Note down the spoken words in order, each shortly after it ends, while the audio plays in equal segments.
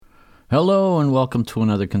Hello and welcome to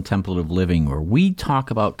another Contemplative Living, where we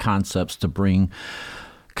talk about concepts to bring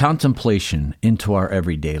contemplation into our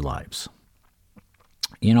everyday lives.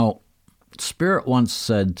 You know, Spirit once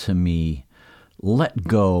said to me, let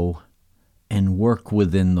go and work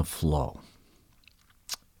within the flow.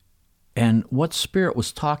 And what Spirit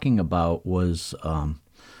was talking about was,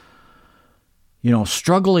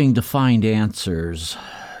 struggling to find answers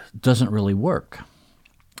doesn't really work.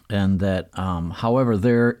 And that, however,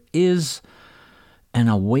 there is an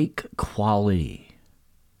awake quality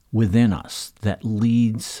within us that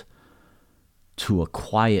leads to a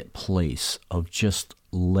quiet place of just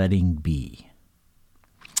letting be.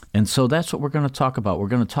 And so that's what we're going to talk about. We're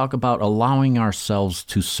going to talk about allowing ourselves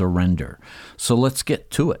to surrender. So let's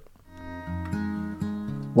get to it.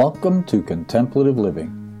 Welcome to Contemplative Living,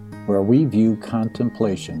 where we view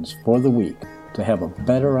contemplations for the week to have a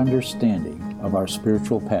better understanding of our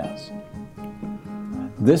spiritual paths.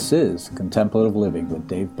 This is Contemplative Living with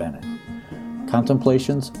Dave Bennett,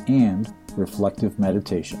 contemplations and reflective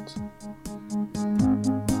meditations.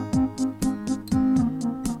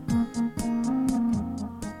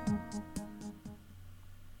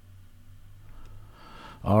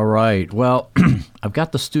 All right. Well, I've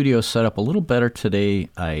got the studio set up a little better today.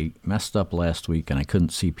 I messed up last week and I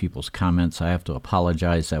couldn't see people's comments. I have to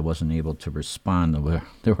apologize. I wasn't able to respond.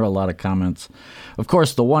 There were a lot of comments. Of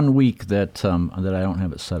course, the one week that I don't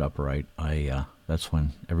have it set up right, that's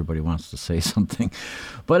when everybody wants to say something.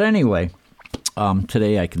 But anyway,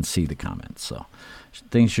 today I can see the comments, so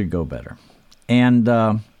things should go better.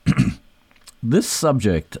 And this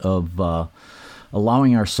subject of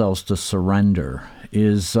allowing ourselves to surrender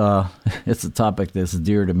is it's a topic that's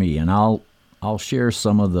dear to me, and I'll share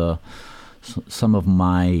some of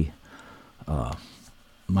my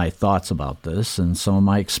my thoughts about this and some of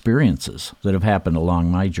my experiences that have happened along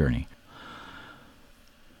my journey.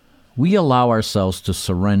 We allow ourselves to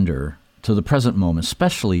surrender to the present moment,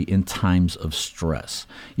 especially in times of stress.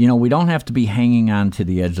 You know, we don't have to be hanging on to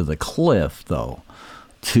the edge of the cliff, though,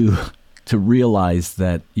 to realize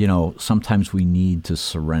that, sometimes we need to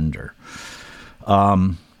surrender.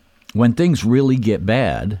 When things really get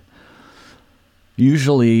bad,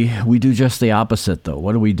 usually we do just the opposite, though.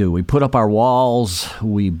 What do? We put up our walls,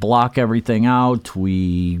 we block everything out,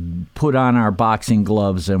 we put on our boxing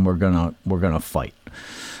gloves, and we're gonna fight.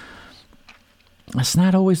 That's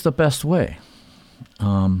not always the best way.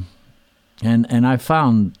 And I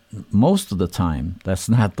found most of the time that's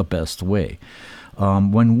not the best way.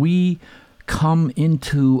 When we come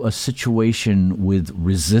into a situation with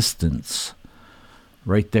resistance,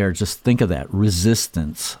 right there, just think of that,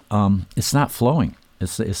 resistance. It's not flowing.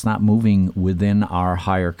 It's not moving within our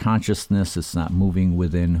higher consciousness. It's not moving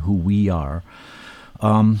within who we are.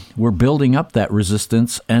 We're building up that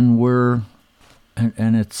resistance, and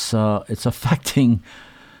it's affecting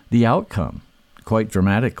the outcome quite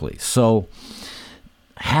dramatically. So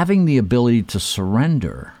having the ability to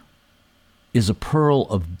surrender is a pearl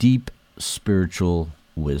of deep spiritual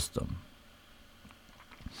wisdom.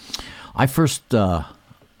 I first,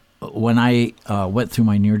 when I went through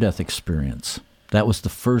my near-death experience, that was the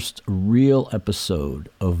first real episode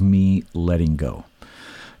of me letting go,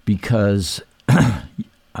 because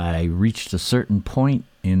I reached a certain point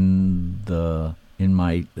in the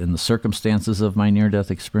circumstances of my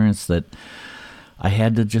near-death experience that I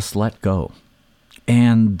had to just let go,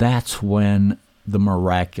 and that's when the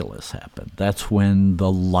miraculous happened. That's when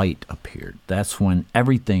the light appeared. That's when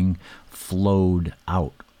everything flowed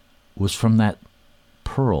out. Was from that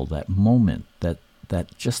pearl, that moment, that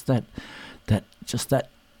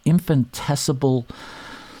infinitesimal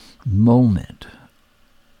moment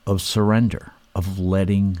of surrender, of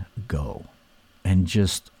letting go, and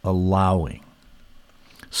just allowing.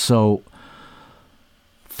 So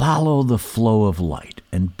follow the flow of light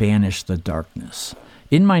and banish the darkness.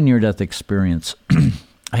 In my near-death experience,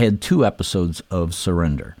 I had 2 episodes of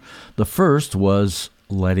surrender. The first was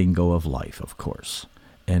letting go of life, of course.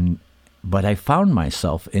 But I found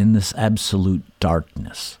myself in this absolute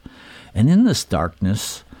darkness. And in this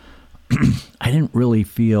darkness, I didn't really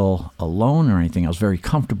feel alone or anything. I was very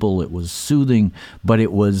comfortable. It was soothing, but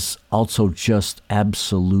it was also just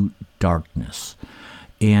absolute darkness.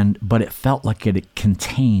 But it felt like it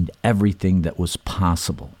contained everything that was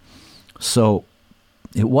possible. So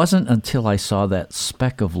it wasn't until I saw that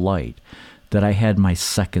speck of light that I had my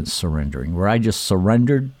second surrendering, where I just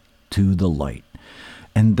surrendered to the light.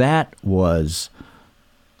 And that was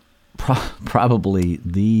probably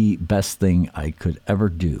the best thing I could ever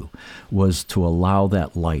do, was to allow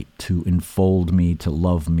that light to enfold me, to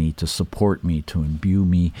love me, to support me, to imbue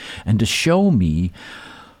me, and to show me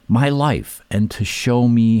my life and to show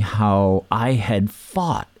me how I had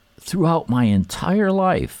fought throughout my entire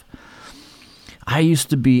life. I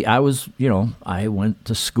went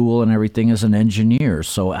to school and everything as an engineer,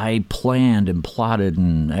 so I planned and plotted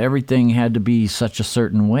and everything had to be such a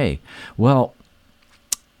certain way. Well,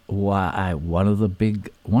 one of the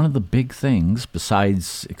big things,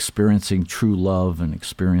 besides experiencing true love and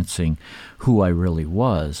experiencing who I really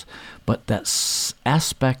was, but that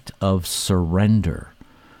aspect of surrender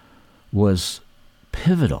was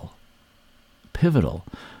pivotal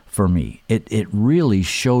for me. It really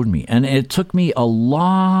showed me, and it took me a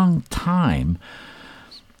long time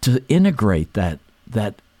to integrate that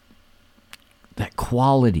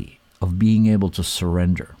quality of being able to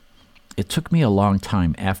surrender. It took me a long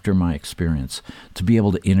time after my experience to be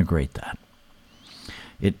able to integrate that.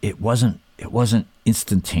 It wasn't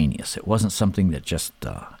instantaneous. It wasn't something that just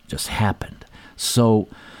happened. So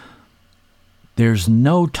there's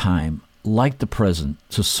no time like the present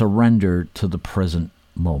to surrender to the present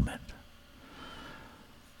moment.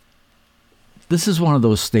 This is one of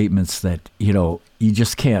those statements that you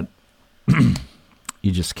just can't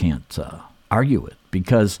argue it,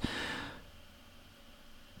 because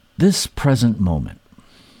this present moment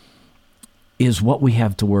is what we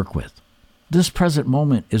have to work with. This present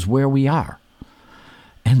moment is where we are.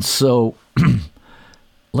 And so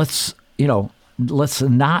let's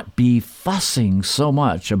not be fussing so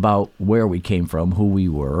much about where we came from, who we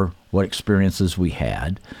were, what experiences we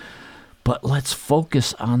had, but let's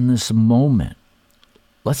focus on this moment.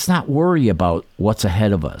 Let's not worry about what's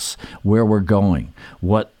ahead of us, where we're going,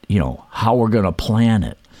 how we're going to plan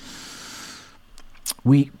it.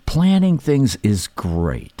 Planning things is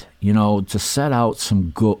great, to set out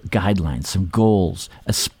some guidelines, some goals,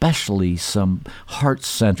 especially some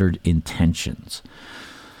heart-centered intentions.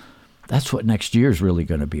 That's what next year is really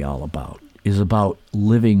going to be all about, is about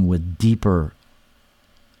living with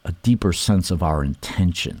a deeper sense of our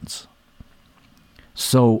intentions.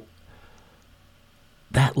 So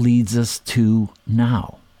that leads us to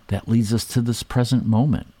now. That leads us to this present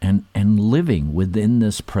moment and living within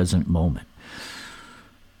this present moment.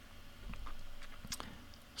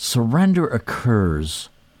 Surrender occurs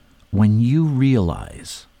when you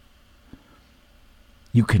realize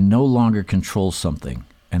you can no longer control something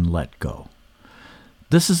and let go.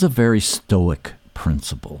 This is a very Stoic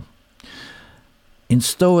principle. In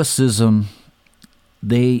Stoicism,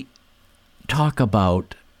 they talk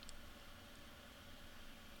about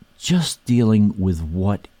just dealing with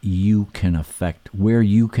what you can affect, where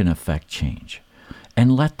you can affect change,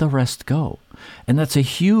 and let the rest go. And that's a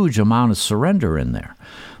huge amount of surrender in there.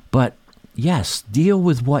 But yes, deal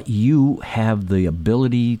with what you have the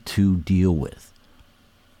ability to deal with.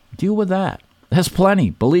 Deal with that. There's plenty,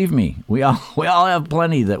 believe me. We all have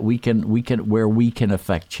plenty that we can where we can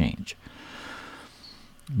affect change.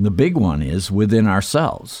 The big one is within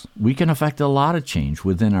ourselves. We can affect a lot of change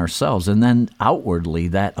within ourselves, and then outwardly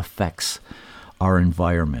that affects our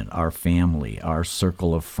environment, our family, our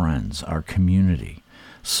circle of friends, our community.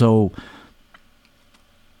 So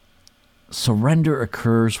surrender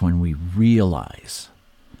occurs when we realize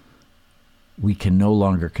we can no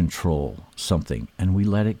longer control something and we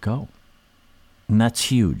let it go. And that's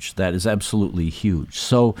huge. That is absolutely huge.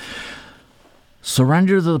 So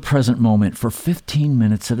surrender to the present moment for 15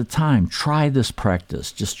 minutes at a time. Try this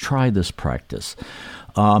practice. Just try this practice.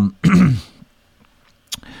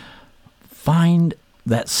 Find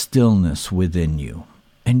that stillness within you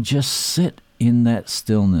and just sit in that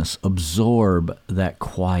stillness. Absorb that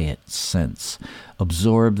quiet sense.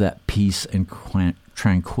 Absorb that peace and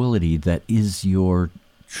tranquility that is your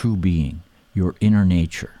true being, your inner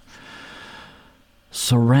nature.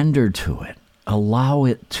 Surrender to it. Allow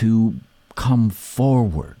it to come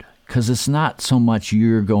forward, because it's not so much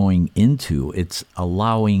you're going into, it's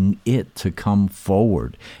allowing it to come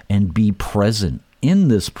forward and be present in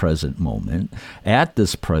this present moment, at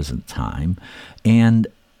this present time, and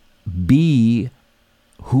be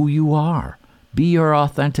who you are. Be your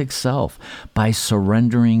authentic self by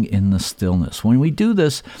surrendering in the stillness. When we do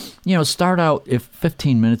this, start out, if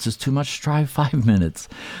 15 minutes is too much, try 5 minutes.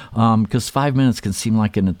 Because 5 minutes can seem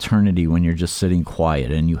like an eternity when you're just sitting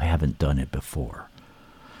quiet and you haven't done it before.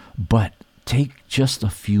 But take just a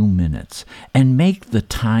few minutes and make the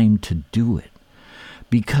time to do it.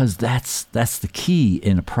 Because that's the key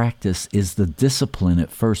in a practice, is the discipline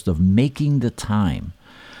at first of making the time.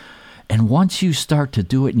 And once you start to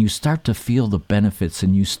do it and you start to feel the benefits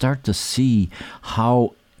and you start to see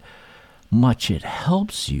how much it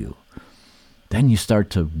helps you, then you start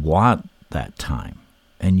to want that time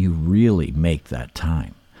and you really make that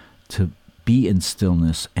time to be in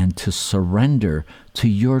stillness and to surrender to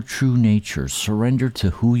your true nature, surrender to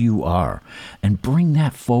who you are, and bring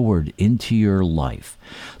that forward into your life.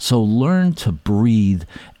 So learn to breathe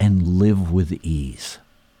and live with ease.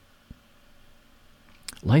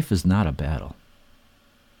 Life is not a battle.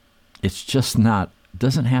 It's just not,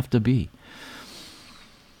 doesn't have to be.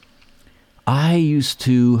 I used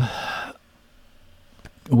to,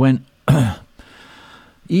 when,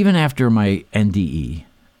 even after my NDE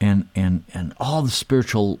and all the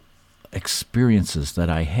spiritual experiences that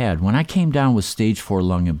I had, when I came down with stage 4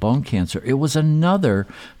 lung and bone cancer, it was another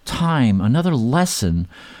time, another lesson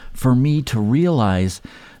for me to realize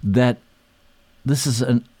that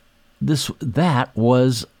that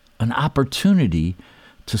was an opportunity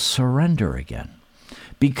to surrender again.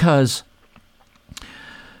 Because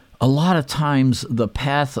a lot of times the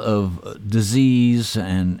path of disease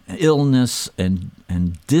and illness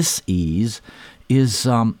and dis-ease is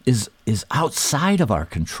outside of our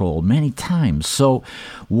control many times. So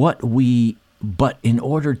but in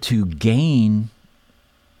order to gain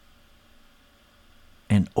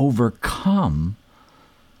and overcome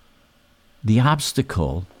the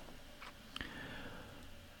obstacle,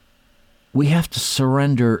 we have to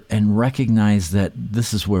surrender and recognize that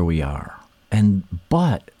this is where we are.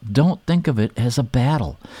 But don't think of it as a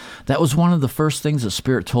battle. That was one of the first things that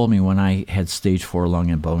Spirit told me when I had stage 4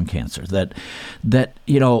 lung and bone cancer, that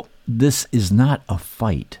this is not a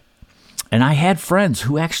fight. And I had friends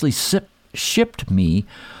who actually shipped me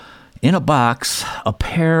in a box a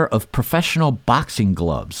pair of professional boxing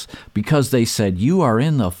gloves because they said, you are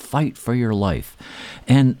in the fight for your life.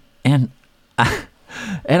 And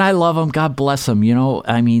I love them. God bless them.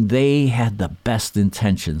 I mean, they had the best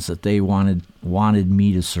intentions, that they wanted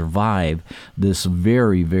me to survive this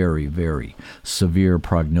very, very, very severe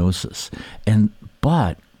prognosis.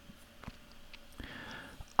 But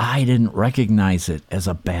I didn't recognize it as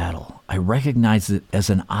a battle. I recognized it as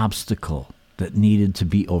an obstacle that needed to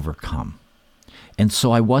be overcome. And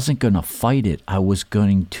so I wasn't going to fight it. I was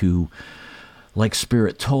going to, like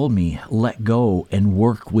Spirit told me, let go and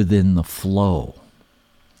work within the flow.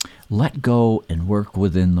 Let go and work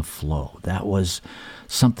within the flow. That was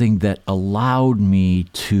something that allowed me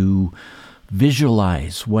to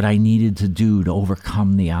visualize what I needed to do to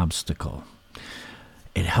overcome the obstacle.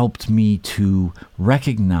 It helped me to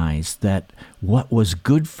recognize that what was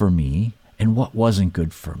good for me and what wasn't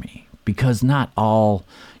good for me. Because not all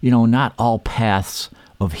paths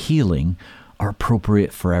of healing are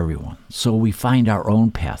appropriate for everyone. So we find our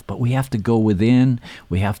own path, but we have to go within,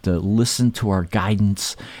 we have to listen to our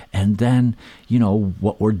guidance, and then,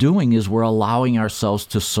 what we're doing is we're allowing ourselves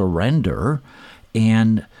to surrender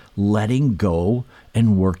and letting go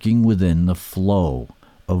and working within the flow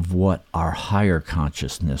of what our higher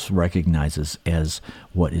consciousness recognizes as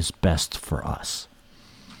what is best for us.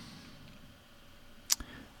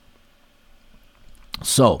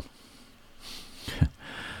 So,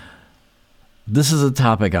 this is a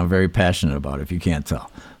topic I'm very passionate about, if you can't tell.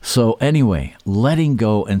 So anyway, letting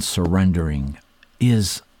go and surrendering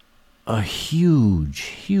is a huge,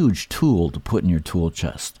 huge tool to put in your tool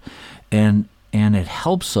chest. And it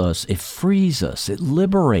helps us, it frees us, it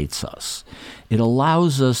liberates us. It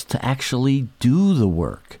allows us to actually do the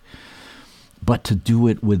work, but to do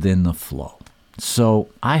it within the flow. So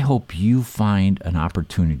I hope you find an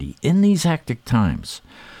opportunity in these hectic times,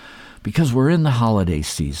 because we're in the holiday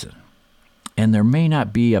season. And there may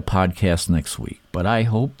not be a podcast next week, but I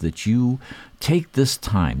hope that you take this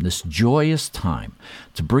time, this joyous time,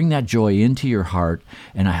 to bring that joy into your heart.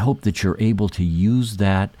 And I hope that you're able to use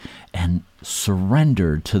that and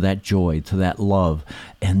surrender to that joy, to that love,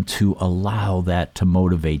 and to allow that to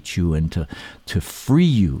motivate you and to free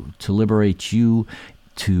you, to liberate you,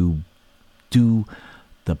 to do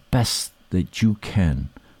the best that you can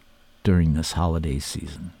during this holiday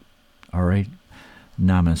season. All right?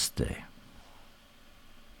 Namaste.